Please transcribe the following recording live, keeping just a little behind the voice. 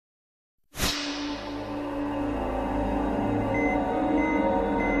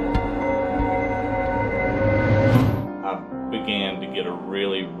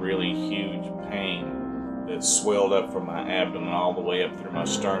it swelled up from my abdomen all the way up through my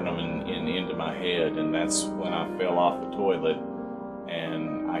sternum and into my head, and that's when I fell off the toilet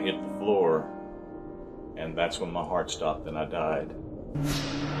and I hit the floor, and that's when my heart stopped and I died.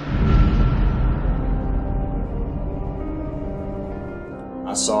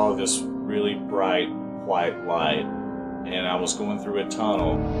 I saw this really bright white light, and I was going through a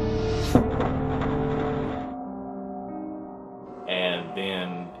tunnel, and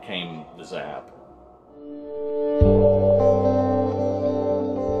then came the zap.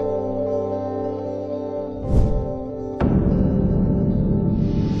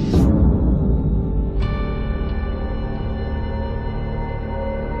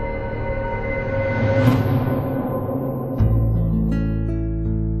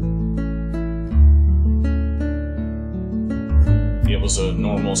 It was a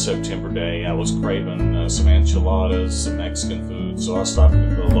normal September day. I was craving some enchiladas, some Mexican food, so I stopped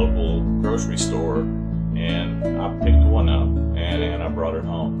at the local grocery store and I picked one up and I brought it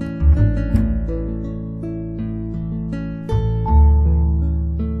home.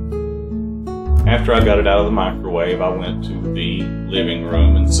 After I got it out of the microwave, I went to the living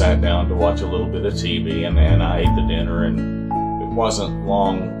room and sat down to watch a little bit of TV, and then I ate the dinner, and it wasn't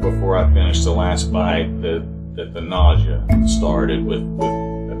long before I finished the last bite that the nausea started with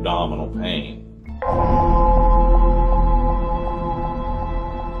abdominal pain.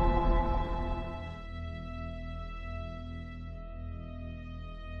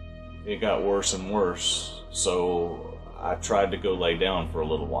 It got worse and worse, so I tried to go lay down for a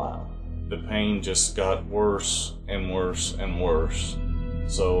little while. The pain just got worse and worse and worse,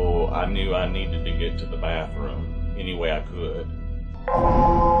 so I knew I needed to get to the bathroom any way I could.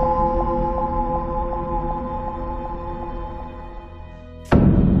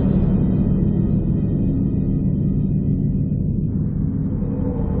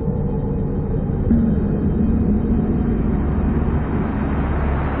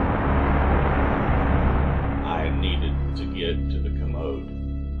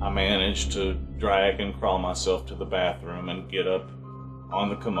 I managed to drag and crawl myself to the bathroom and get up on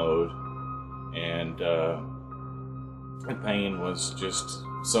the commode, and the pain was just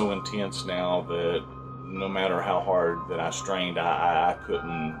so intense now that no matter how hard that I strained, I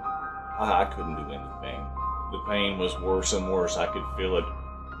couldn't do anything. The pain was worse and worse. I could feel it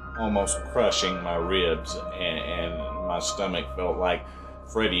almost crushing my ribs, and my stomach felt like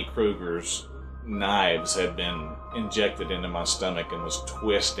Freddy Krueger's knives had been injected into my stomach and was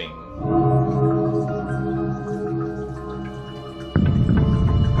twisting.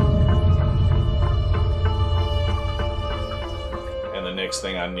 And the next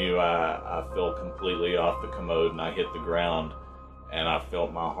thing I knew, I fell completely off the commode and I hit the ground, and I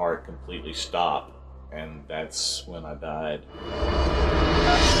felt my heart completely stop, and that's when I died.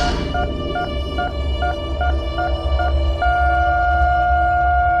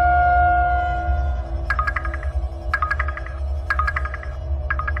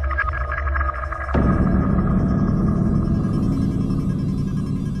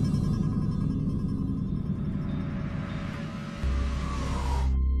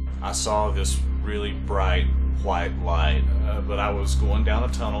 I saw this really bright white light, but I was going down a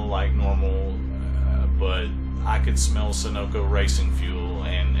tunnel like normal, but I could smell Sunoco racing fuel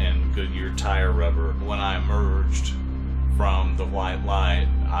and Goodyear tire rubber. When I emerged from the white light,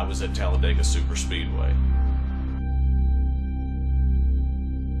 I was at Talladega Superspeedway.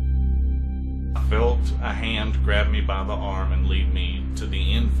 I felt a hand grab me by the arm and lead me to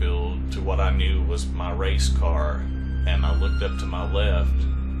the infield to what I knew was my race car, and I looked up to my left,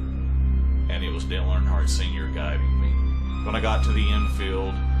 and it was Dale Earnhardt Sr. guiding me. When I got to the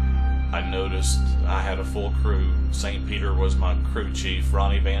infield, I noticed I had a full crew. St. Peter was my crew chief.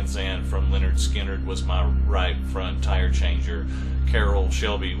 Ronnie Van Zandt from Leonard Skinner was my right front tire changer. Carroll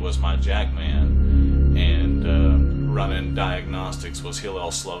Shelby was my jackman. And running diagnostics was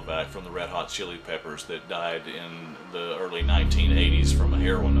Hillel Slovak from the Red Hot Chili Peppers that died in the early 1980s from a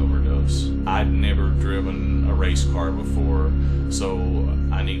heroin overdose. I'd never driven a race car before, so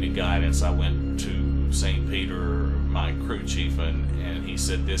I needed guidance. I went to St. Peter, my crew chief, and he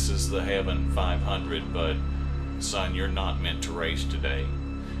said, "This is the Heaven 500, but son, you're not meant to race today."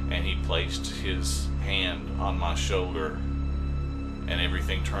 And he placed his hand on my shoulder, and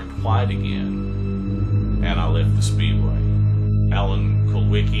everything turned white again, and I left the speedway. Alan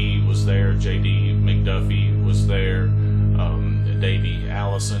Kulwicki was there, J.D. McDuffie was there, Davey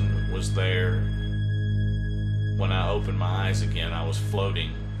Allison was there. When I opened my eyes again, I was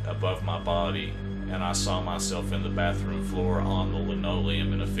floating above my body, and I saw myself in the bathroom floor on the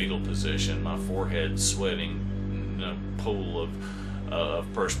linoleum in a fetal position, my forehead sweating in a pool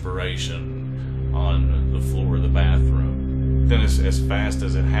of perspiration, on the floor of the bathroom. Then as fast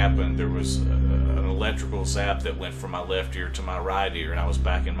as it happened, there was an electrical zap that went from my left ear to my right ear, and I was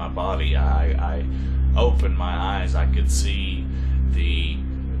back in my body. I opened my eyes. I could see the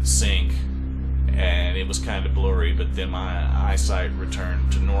sink, and it was kind of blurry, but then my eyesight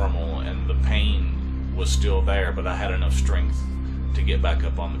returned to normal, and the pain was still there, but I had enough strength to get back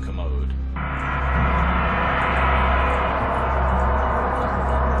up on the commode.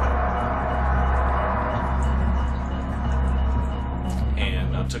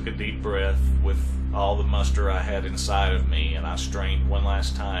 And I took a deep breath with all the muster I had inside of me, and I strained one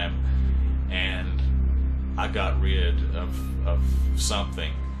last time, and I got rid of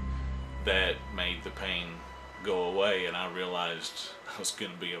something that made the pain go away, and I realized I was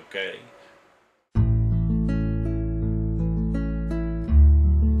going to be okay.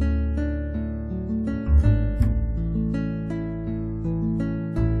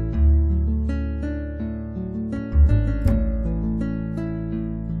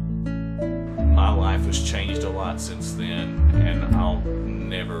 My life has changed a lot since then, and I'll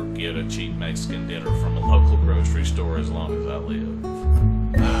never get a cheap Mexican dinner from a local grocery store as long as I live.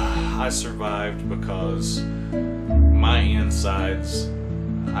 I survived because my insides,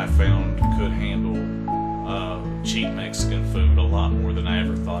 I found, could handle cheap Mexican food a lot more than I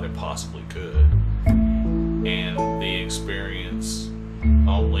ever thought it possibly could. And the experience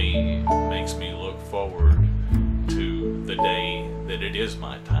only makes me look forward to the day that it is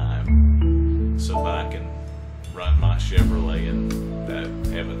my time, so that I can run my Chevrolet in that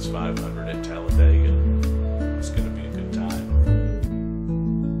Evans 500 at Talladega.